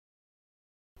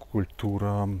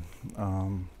Культура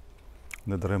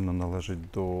недаремно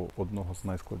належить до одного з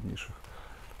найскладніших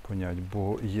понять,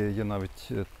 бо є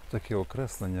навіть таке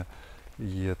окреслення,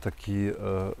 є такі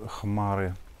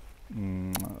хмари,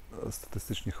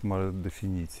 статистичні хмари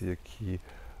дефініцій, які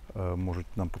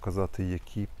можуть нам показати,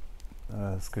 які,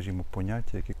 скажімо,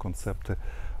 поняття, які концепти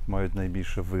мають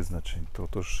найбільше визначень.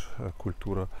 Тож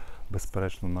культура,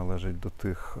 безперечно, належить до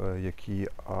тих, які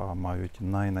мають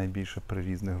найбільше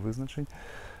прирізних визначень.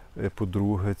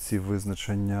 По-друге, ці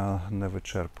визначення не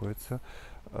вичерпуються.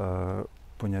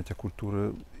 Поняття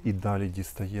культури і далі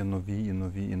дістає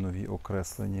нові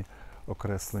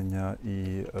окреслення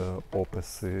і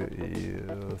описи, і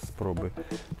спроби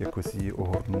якось її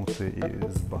огорнути і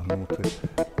збагнути.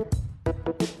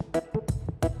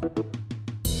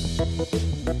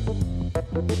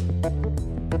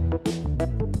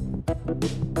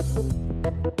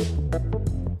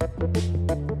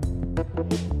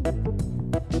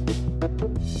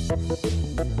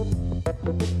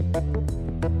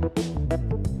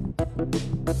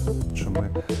 Чи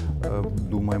ми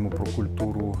думаємо про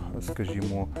культуру,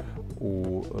 скажімо,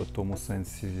 у тому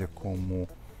сенсі, в якому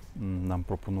нам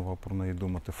пропонував про неї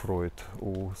думати Фройд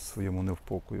у своєму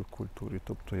 «Невпокою культурі»,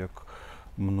 тобто як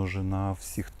множина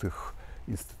всіх тих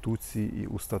інституцій і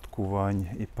устаткувань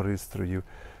і пристроїв,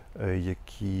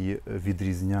 які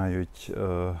відрізняють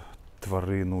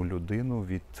тварину, людину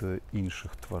від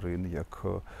інших тварин, як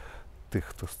тих,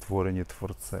 хто створені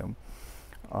творцем.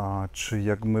 Чи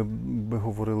як ми би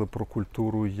говорили про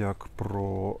культуру як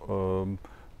про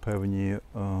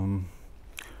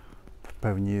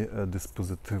певні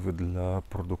диспозитиви для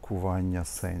продукування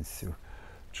сенсів?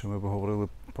 Чи ми б говорили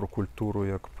про культуру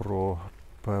як про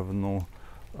певну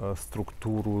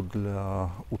структуру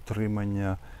для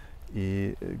утримання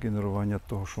і генерування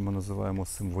того, що ми називаємо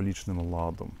символічним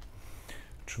ладом?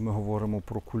 Чи ми говоримо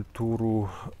про культуру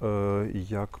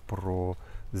як про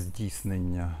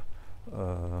здійснення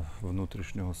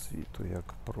внутрішнього світу,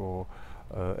 як про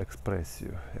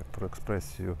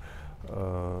експресію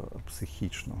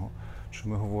психічного? Чи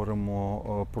ми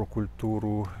говоримо про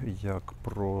культуру як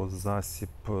про засіб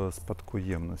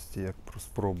спадкоємності, як про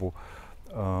спробу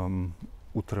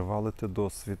утривалити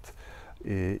досвід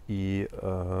і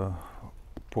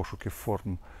пошуки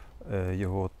форм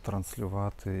його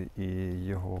транслювати і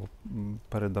його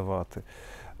передавати?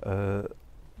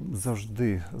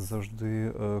 Завжди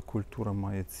культура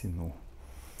має ціну.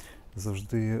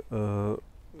 Завжди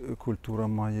культура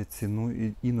має ціну,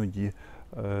 і іноді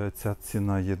ця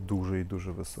ціна є дуже і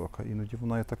дуже висока. Іноді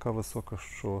вона є така висока,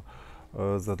 що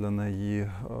задля неї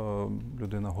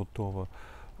людина готова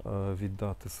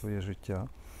віддати своє життя.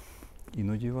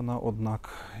 Іноді вона, однак,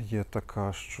 є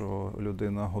така, що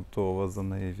людина готова за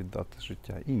неї віддати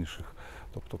життя інших,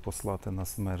 тобто послати на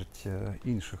смерть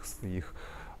інших своїх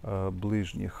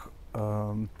ближніх.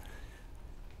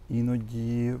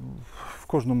 Іноді, в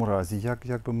кожному разі,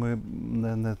 як би ми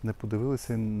не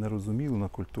подивилися і не розуміли на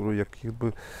культуру,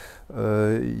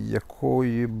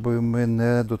 якої би ми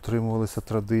не дотримувалися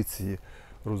традиції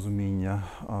розуміння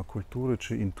культури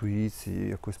чи інтуїції,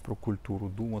 якось про культуру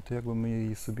думати, як би ми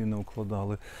її собі не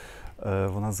укладали,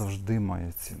 вона завжди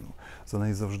має ціну. За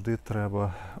неї завжди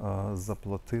треба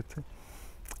заплатити.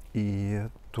 І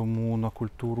тому на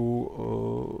культуру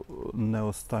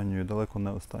далеко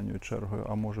не останньою чергою,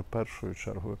 а може першою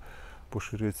чергою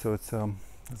поширюється оця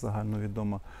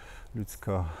загальновідома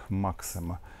людська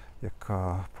максима,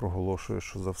 яка проголошує,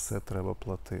 що за все треба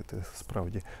платити.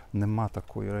 Справді, нема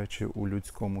такої речі у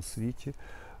людському світі,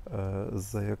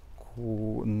 за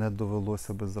яку не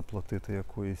довелося би заплатити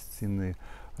якоїсь ціни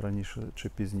раніше чи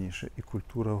пізніше. І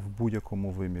культура в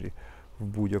будь-якому вимірі, в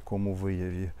будь-якому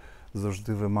вияві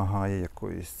завжди вимагає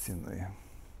якоїсь ціни.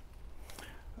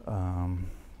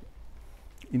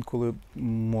 Інколи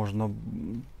можна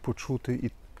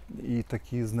почути і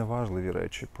такі зневажливі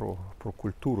речі про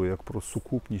культуру, як про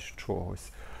сукупність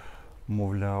чогось.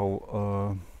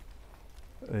 Мовляв,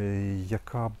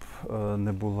 яка б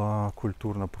не була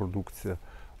культурна продукція,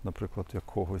 наприклад,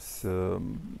 якогось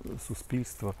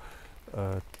суспільства,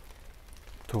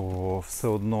 то все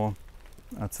одно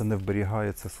це не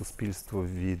вберігає це суспільство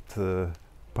від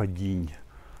падінь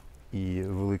і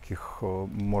великих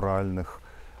моральних,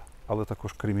 але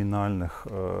також кримінальних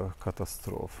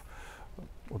катастроф.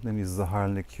 Одним із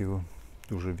загальників,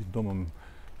 дуже відомим,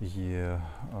 є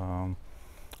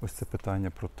ось це питання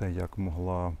про те, як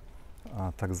могла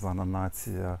так звана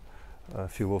нація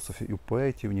філософів і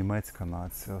поетів, німецька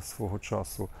нація, свого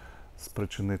часу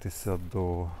спричинитися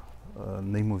до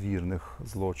неймовірних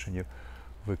злочинів,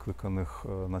 викликаних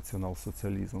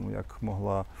націонал-соціалізмом,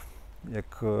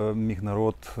 як міг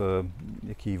народ,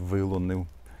 який вилонив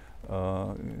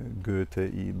Гете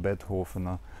і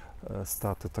Бетховена,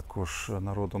 стати також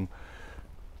народом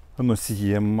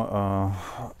носієм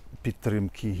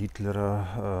підтримки Гітлера,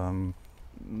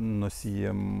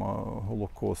 носієм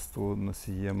Голокосту,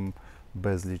 носієм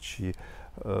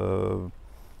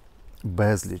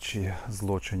безлічі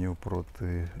злочинів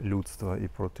проти людства і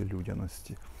проти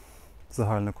людяності.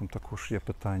 Загальником також є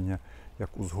питання, як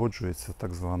узгоджується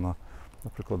так звана,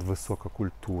 наприклад, висока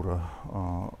культура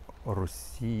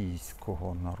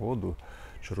російського народу,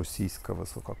 чи російська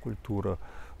висока культура,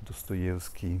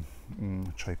 Достоєвський,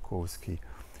 Чайковський,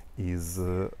 із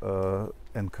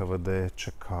НКВД,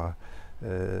 ЧК,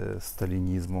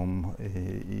 сталінізмом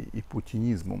і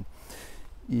путінізмом.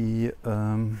 І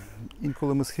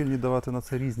інколи ми схильні давати на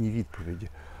це різні відповіді.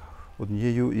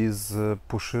 Однією із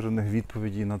поширених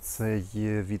відповідей на це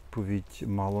є відповідь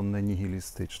мало не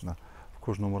нігілістична, в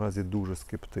кожному разі дуже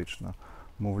скептична.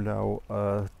 Мовляв,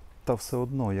 та все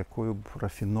одно, якою б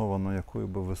рафінованою, якою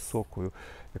б високою,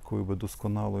 якою б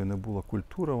досконалою не була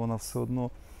культура, вона все одно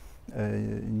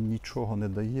нічого не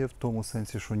дає, в тому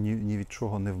сенсі, що ні від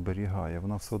чого не вберігає.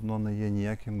 Вона все одно не є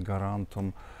ніяким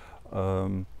гарантом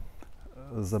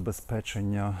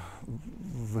забезпечення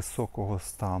високого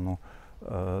стану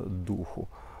духу.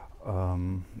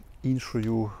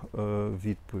 Іншою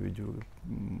відповіддю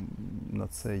на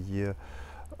це є,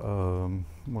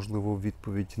 можливо,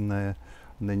 відповідь не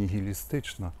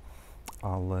нігілістична,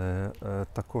 але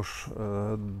також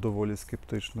доволі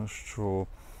скептична, що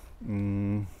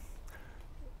ми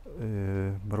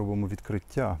робимо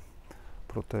відкриття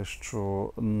про те,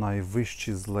 що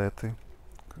найвищі злети,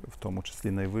 в тому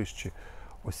числі найвищі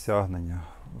осягнення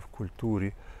в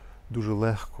культурі, дуже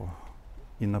легко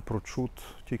і напрочуд,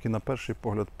 тільки на перший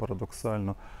погляд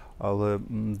парадоксально, але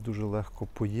дуже легко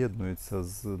поєднуються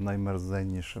з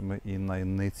наймерзеннішими і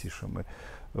найницішими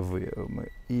виявами.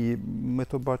 І ми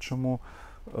то бачимо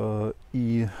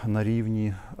і на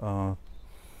рівні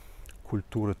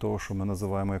культури того, що ми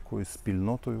називаємо якоюсь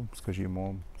спільнотою,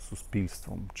 скажімо,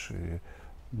 суспільством чи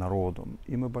народом.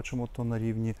 І ми бачимо то на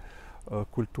рівні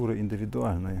культури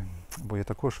індивідуальної. Бо є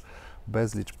також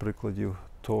безліч прикладів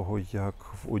того, як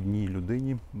в одній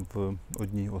людині, в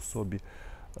одній особі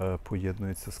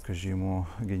поєднується, скажімо,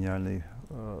 геніальний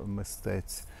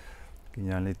мистець,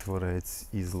 геніальний творець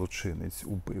і злочинець,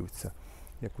 убивця.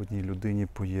 Як в одній людині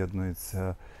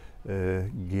поєднується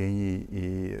геній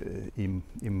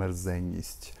і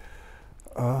мерзенність.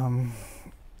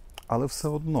 Але все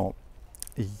одно,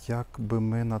 як би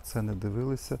ми на це не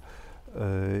дивилися,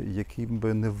 яким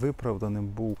би невиправданим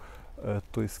був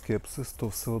той скепсис, то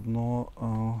все одно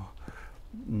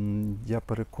я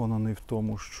переконаний в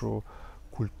тому, що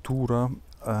культура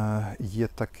є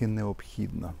таки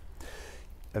необхідна.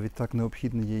 А відтак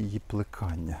необхідне є її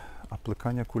плекання. А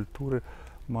плекання культури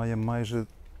має майже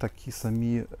такі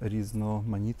самі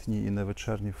різноманітні і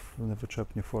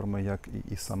невичерпні форми, як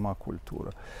і сама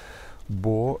культура.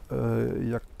 Бо,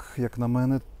 як на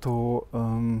мене, то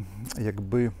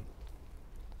якби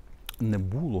не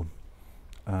було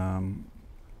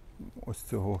ось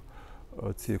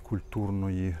цієї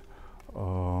культурної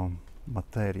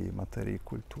матерії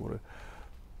культури,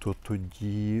 то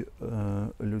тоді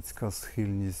людська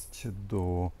схильність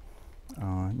до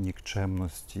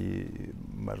нікчемності,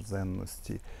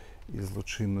 мерзенності і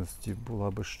злочинності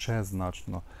була би ще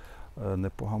значно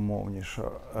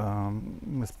непогамовніша.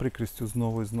 Ми з прикрістю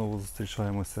знову і знову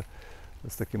зустрічаємося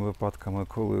з такими випадками,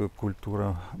 коли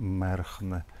культура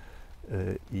мерхне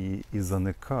і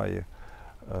заникає.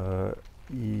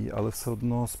 Але все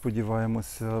одно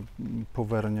сподіваємося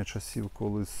повернення часів,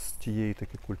 коли з тієї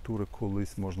таки культури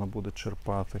колись можна буде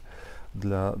черпати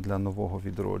для нового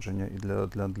відродження і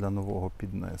для нового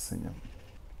піднесення.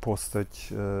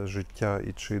 Постать, життя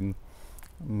і чин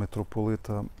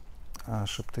митрополита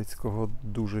Шептицького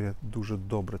дуже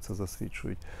добре це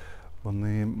засвідчують.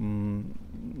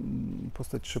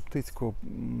 Постать Шептицького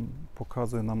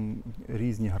показує нам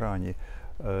різні грані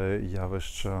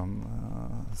явища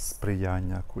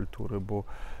сприяння культури, бо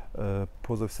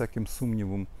поза всяким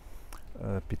сумнівом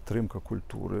підтримка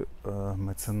культури,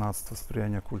 меценатство,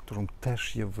 сприяння культурам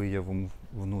теж є виявом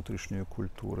внутрішньої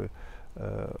культури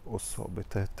особи,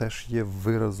 теж є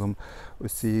виразом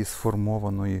ось цієї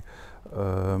сформованої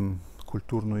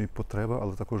культурної потреби,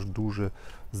 але також дуже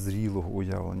зрілого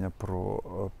уявлення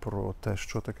про те,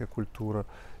 що таке культура,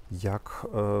 як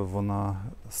вона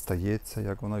стається,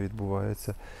 як вона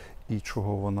відбувається і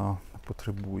чого вона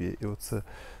потребує. І оце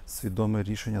свідоме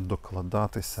рішення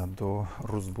докладатися до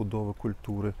розбудови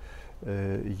культури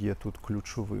є тут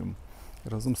ключовим.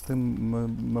 Разом з тим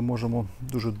ми можемо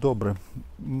дуже добре,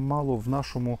 мало в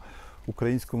нашому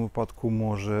українському випадку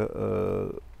може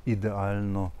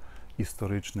ідеально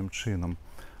історичним чином.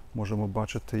 Можемо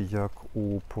бачити, як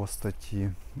у постаті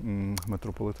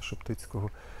митрополита Шептицького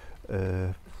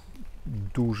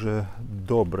дуже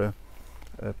добре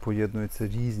поєднуються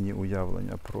різні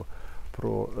уявлення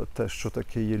про те, що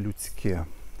таке є людське.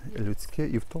 Людське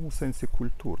і в тому сенсі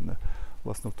культурне.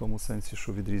 Власне, в тому сенсі,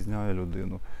 що відрізняє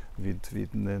людину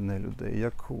від не людей.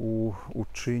 Як у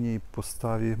чинній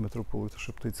поставі митрополита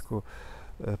Шептицького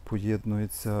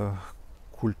поєднується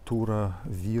культура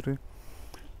віри,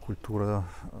 культура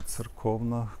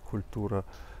церковна, культура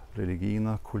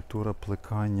релігійна, культура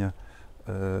плекання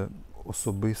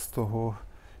особистого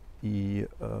і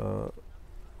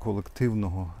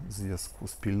колективного зв'язку,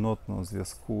 спільнотного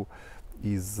зв'язку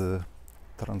із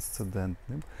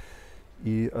трансцендентним.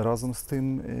 І разом з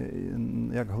тим,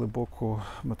 як глибоко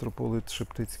митрополит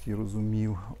Шептицький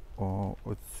розумів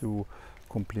оцю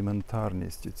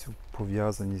комплементарність, цю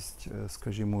пов'язаність,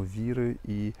 скажімо, віри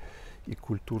і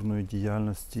культурної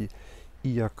діяльності,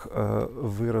 і як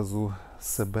виразу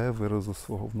себе, виразу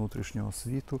свого внутрішнього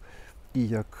світу, і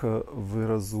як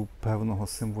виразу певного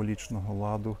символічного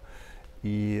ладу,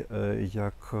 і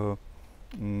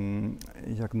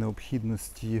як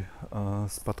необхідності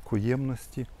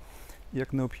спадкоємності,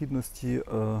 як необхідності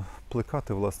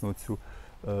плекати, власне, оцю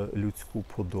людську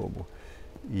подобу.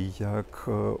 І як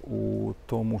у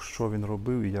тому, що він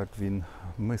робив, і як він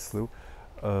мислив,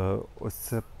 ось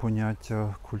це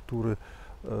поняття культури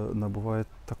набуває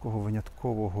такого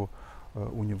виняткового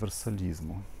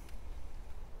універсалізму.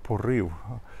 Порив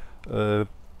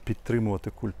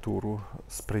підтримувати культуру,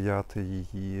 сприяти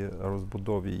її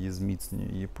розбудові, її зміцненню,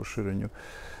 її поширенню.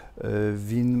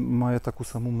 Він має таку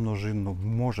саму множинну,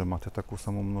 може мати таку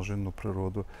саму множинну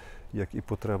природу, як і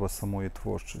потреба самої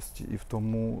творчості. І в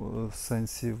тому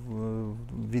сенсі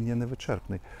він є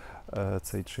невичерпний,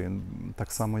 цей чин.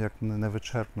 Так само, як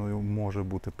невичерпною може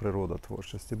бути природа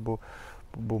творчості,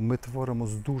 бо ми творимо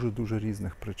з дуже-дуже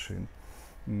різних причин.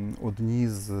 Одні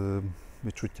з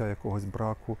відчуття якогось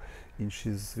браку,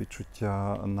 інші з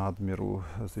відчуття надміру,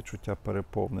 з відчуття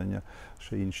переповнення,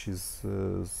 ще інші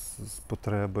з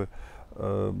потреби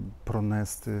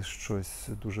пронести щось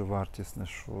дуже вартісне,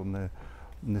 що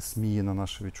не сміє на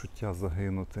наше відчуття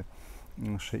загинути,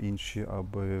 ще інші,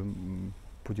 аби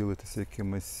поділитися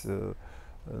якимось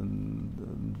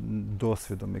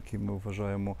досвідом, який ми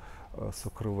вважаємо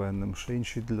сокровенним, ще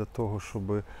інші для того,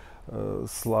 щоб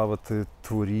славити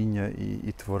творіння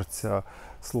і творця.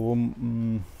 Словом,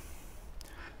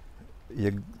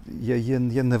 є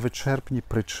невичерпні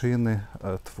причини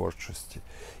творчості.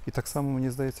 І так само мені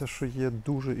здається, що є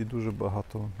дуже і дуже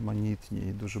багатоманітні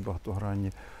і дуже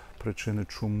багатогранні причини,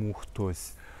 чому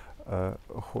хтось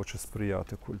хоче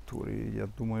сприяти культурі. Я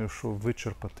думаю, що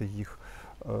вичерпати їх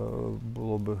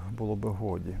було би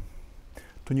годі.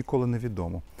 То ніколи не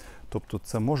відомо. Тобто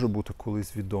це може бути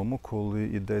колись відомо, коли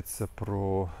йдеться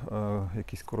про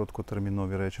якісь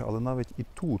короткотермінові речі, але навіть і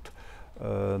тут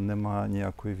нема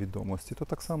ніякої відомості. То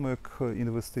так само, як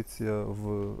інвестиція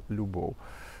в любов,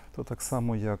 то так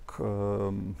само, як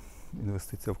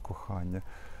інвестиція в кохання.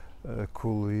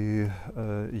 Коли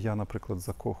я, наприклад,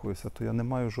 закохуюся, то я не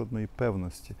маю жодної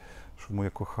певності, що моє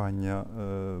кохання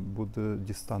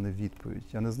дістане відповідь.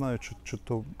 Я не знаю,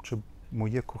 чи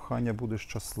моє кохання буде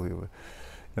щасливе.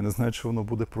 Я не знаю, чи воно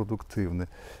буде продуктивне.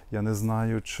 Я не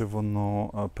знаю, чи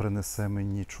воно принесе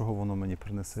мені, чого воно мені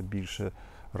принесе більше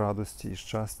радості і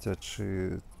щастя,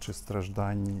 чи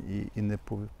страждань і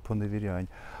поневірянь.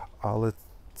 Але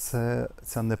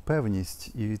ця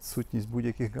непевність і відсутність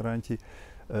будь-яких гарантій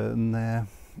не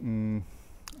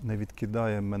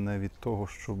відкидає мене від того,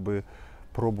 щоб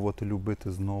пробувати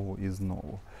любити знову і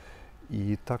знову.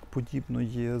 І так подібно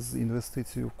є з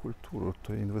інвестицією в культуру.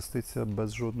 То інвестиція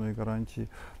без жодної гарантії,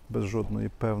 без жодної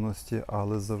певності,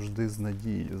 але завжди з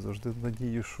надією. Завжди з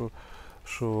надією,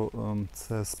 що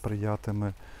це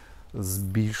сприятиме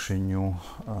збільшенню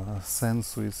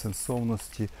сенсу і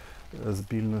сенсовності,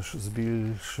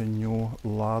 збільшенню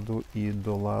ладу і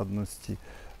доладності,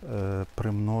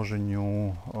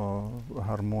 примноженню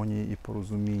гармонії і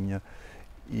порозуміння.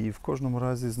 І в кожному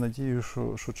разі з надією,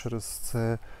 що через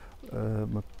це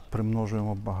ми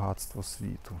примножуємо багатство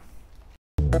світу.